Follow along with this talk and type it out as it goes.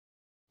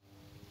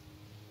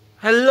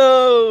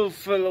Hello,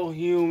 fellow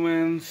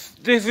humans.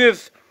 This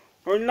is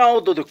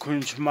Ronaldo the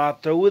Cringe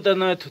Master with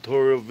another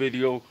tutorial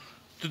video.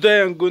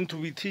 Today I'm going to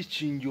be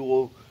teaching you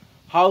all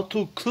how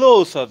to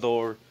close a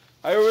door.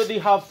 I already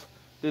have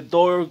the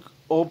door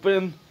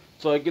open,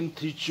 so I can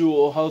teach you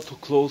all how to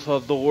close a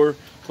door.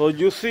 So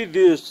you see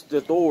this, the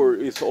door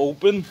is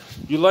open.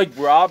 You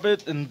grab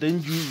it and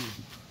then you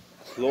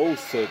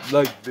close it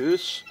like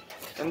this.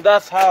 And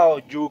that's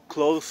how you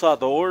close a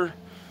door.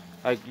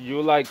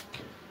 You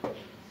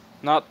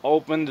not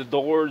open the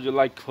door,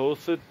 you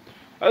close it.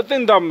 I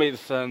think that made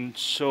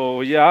sense. So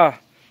yeah,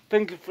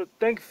 thanks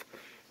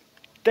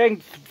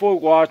for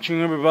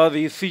watching,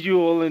 everybody. See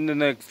you all in the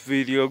next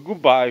video.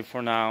 Goodbye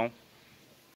for now.